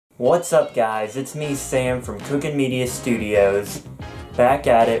What's up guys, it's me Sam from Cookin Media Studios, back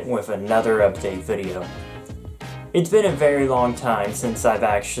at it with another update video. It's been a very long time since I've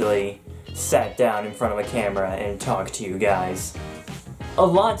actually sat down in front of a camera and talked to you guys. A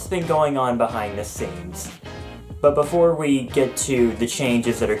lot's been going on behind the scenes. But before we get to the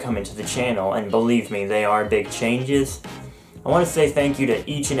changes that are coming to the channel, and believe me, they are big changes, I want to say thank you to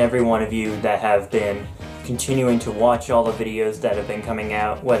each and every one of you that have been continuing to watch all the videos that have been coming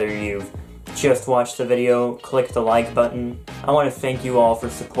out, whether you've just watched the video, clicked the like button. I want to thank you all for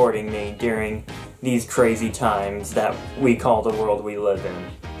supporting me during these crazy times that we call the world we live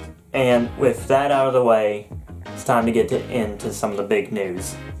in. And with that out of the way, it's time to get into some of the big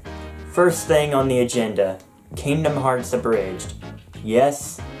news. First thing on the agenda, Kingdom Hearts Abridged.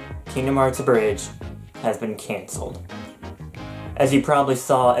 Yes, Kingdom Hearts Abridged has been cancelled. As you probably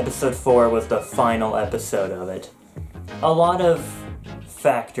saw, episode 4 was the final episode of it. A lot of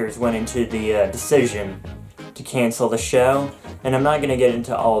factors went into the decision to cancel the show, and I'm not going to get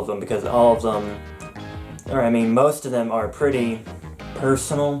into all of them because all of them, most of them are pretty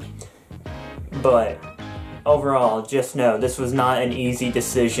personal, but overall, just know this was not an easy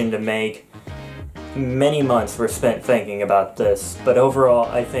decision to make. Many months were spent thinking about this, but overall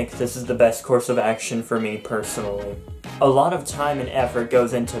I think this is the best course of action for me personally. A lot of time and effort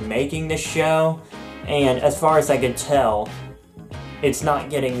goes into making this show, and as far as I could tell, it's not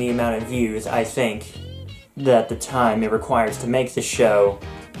getting the amount of views I think that the time it requires to make the show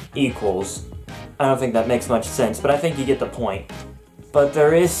equals. I don't think that makes much sense, but I think you get the point. But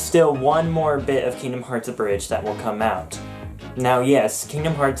there is still one more bit of Kingdom Hearts Abridged that will come out. Now yes,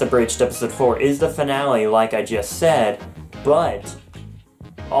 Kingdom Hearts Abridged Episode 4 is the finale like I just said, but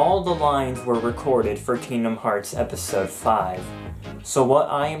all the lines were recorded for Kingdom Hearts Episode 5. So what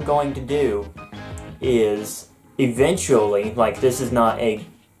I am going to do is eventually, this is not a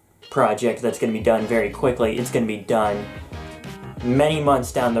project that's going to be done very quickly, it's going to be done many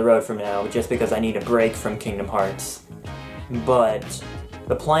months down the road from now just because I need a break from Kingdom Hearts. But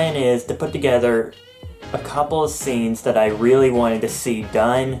the plan is to put together a couple of scenes that I really wanted to see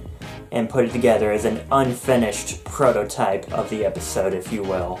done and put it together as an unfinished prototype of the episode, if you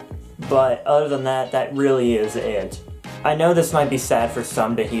will. But other than that, that really is it. I know this might be sad for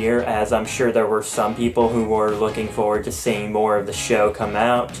some to hear, as I'm sure there were some people who were looking forward to seeing more of the show come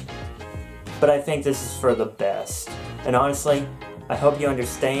out, but I think this is for the best. And honestly, I hope you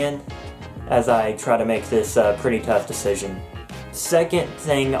understand as I try to make this a pretty tough decision. Second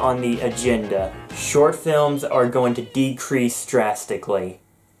thing on the agenda, short films are going to decrease drastically,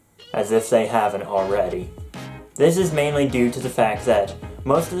 as if they haven't already. This is mainly due to the fact that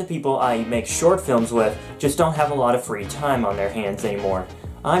most of the people I make short films with just don't have a lot of free time on their hands anymore.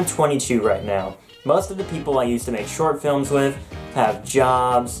 I'm 22 right now. Most of the people I used to make short films with have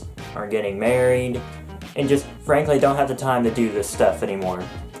jobs, are getting married, and just frankly don't have the time to do this stuff anymore.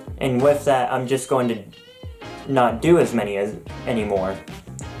 And with that, I'm just going to not do as many anymore.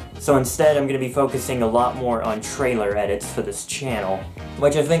 So instead, I'm going to be focusing a lot more on trailer edits for this channel,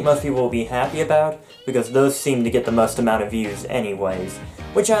 which I think most people will be happy about, because those seem to get the most amount of views anyways.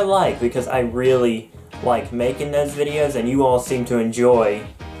 Which I like, because I really like making those videos, and you all seem to enjoy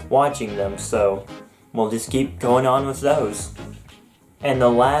watching them, so we'll just keep going on with those. And the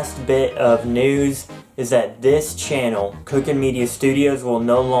last bit of news is that this channel, Cookin Media Studios, will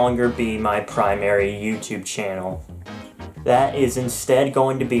no longer be my primary YouTube channel. That is instead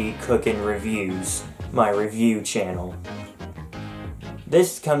going to be Cookin Reviews, my review channel.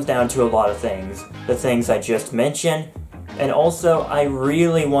 This comes down to a lot of things. The things I just mentioned, and also I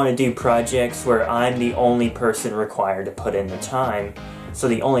really want to do projects where I'm the only person required to put in the time, so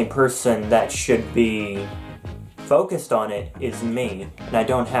the only person that should be focused on it is me, and I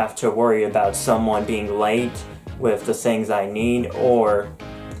don't have to worry about someone being late with the things I need, or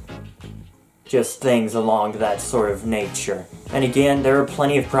just things along that sort of nature. And again, there are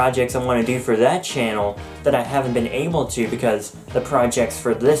plenty of projects I want to do for that channel that I haven't been able to because the projects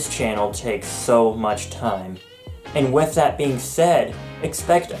for this channel take so much time. And with that being said,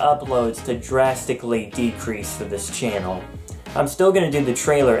 expect uploads to drastically decrease for this channel. I'm still going to do the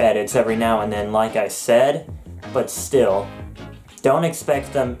trailer edits every now and then like I said, but still, don't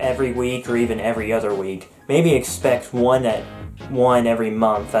expect them every week or even every other week. Maybe expect one every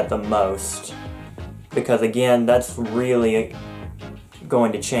month at the most. Because again, that's really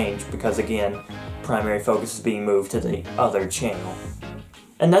going to change because again, primary focus is being moved to the other channel.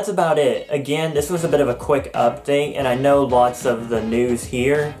 And that's about it. Again, this was a bit of a quick update, and I know lots of the news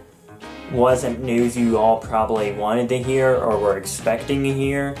here wasn't news you all probably wanted to hear or were expecting to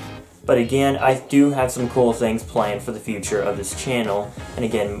hear. But again, I do have some cool things planned for the future of this channel, and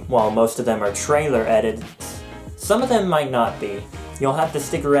again, while most of them are trailer edits, some of them might not be. You'll have to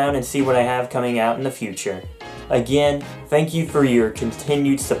stick around and see what I have coming out in the future. Again, thank you for your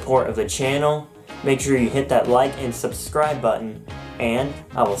continued support of the channel. Make sure you hit that like and subscribe button, and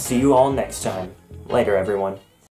I will see you all next time. Later, everyone.